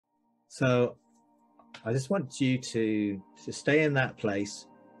So I just want you to stay in that place,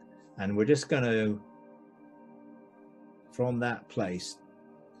 and we're just going to, from that place,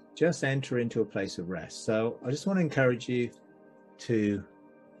 just enter into a place of rest. So I just want to encourage you to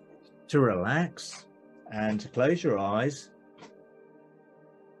relax and to close your eyes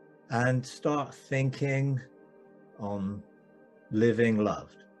and start thinking on living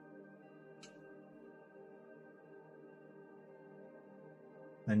loved.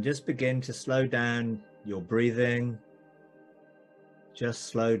 And just begin to slow down your breathing. Just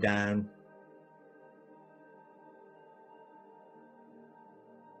slow down.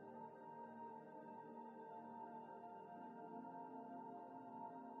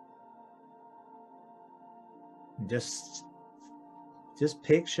 Just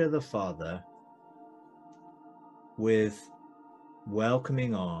picture the Father with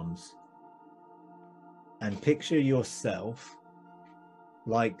welcoming arms, and picture yourself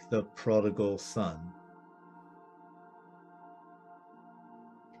like the prodigal son,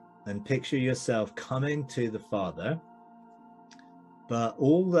 and picture yourself coming to the Father, but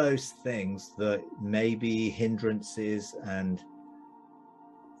all those things that may be hindrances and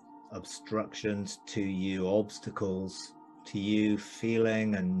obstructions to you, obstacles to you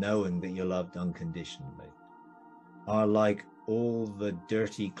feeling and knowing that you're loved unconditionally, are like all the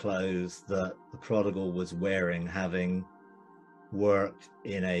dirty clothes that the prodigal was wearing, having worked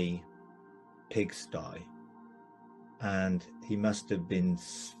in a pigsty, and he must have been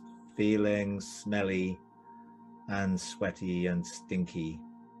feeling smelly and sweaty and stinky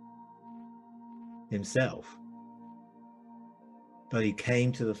himself. But he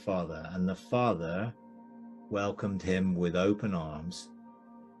came to the Father, and the Father welcomed him with open arms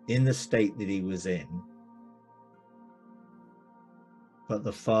in the state that he was in. But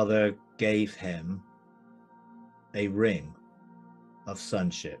the Father gave him a ring of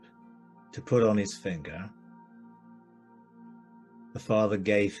sonship to put on his finger. The Father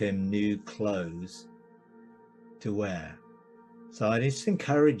gave him new clothes to wear. So I just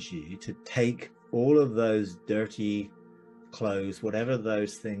encourage you to take all of those dirty clothes, whatever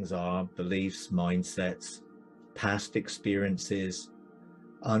those things are, beliefs, mindsets, past experiences,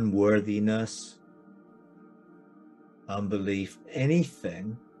 unworthiness, unbelief,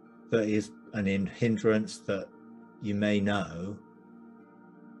 anything that is an hindrance that you may know,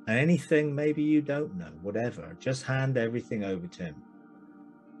 and anything maybe you don't know, whatever, just hand everything over to him.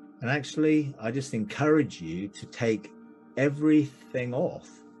 And actually, I just encourage you to take everything off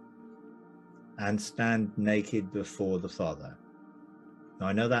and stand naked before the Father. Now,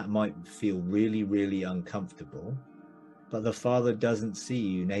 I know that might feel really, really uncomfortable, but the Father doesn't see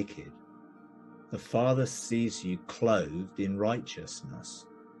you naked. The Father sees you clothed in righteousness,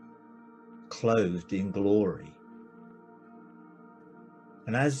 clothed in glory.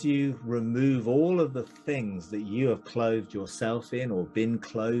 And as you remove all of the things that you have clothed yourself in or been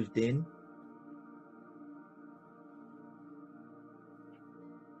clothed in,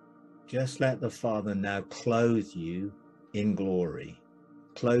 just let the Father now clothe you in glory,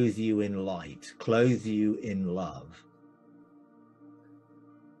 clothe you in light, clothe you in love,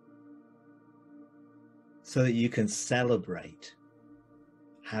 so that you can celebrate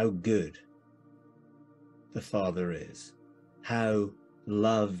how good the Father is, how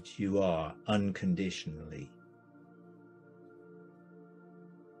loved you are unconditionally.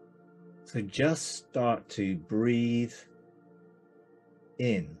 So just start to breathe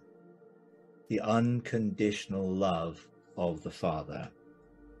in the unconditional love of the Father.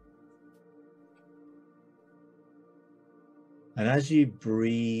 And as you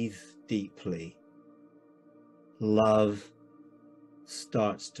breathe deeply, love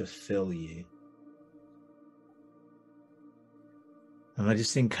starts to fill you. And I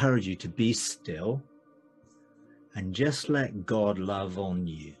just encourage you to be still and just let God love on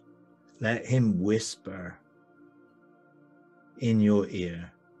you. Let him whisper in your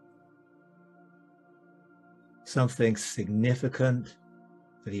ear something significant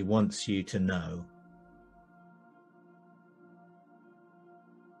that he wants you to know.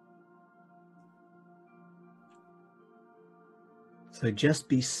 So just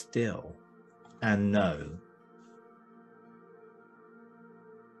be still and know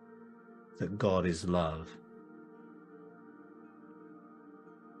that God is love.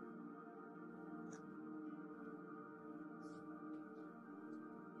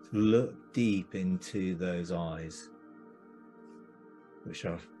 Look deep into those eyes, which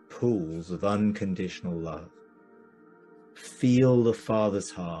are pools of unconditional love. Feel the Father's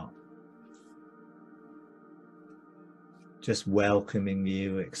heart, just welcoming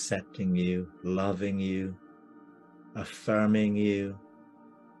you, accepting you, loving you, affirming you,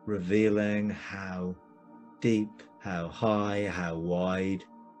 revealing how deep, how high, how wide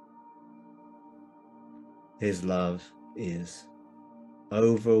his love is.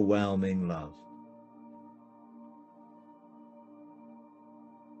 Overwhelming love.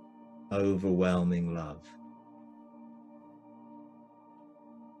 Overwhelming love.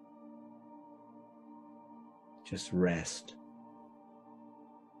 Just rest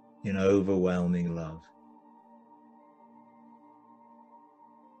in overwhelming love.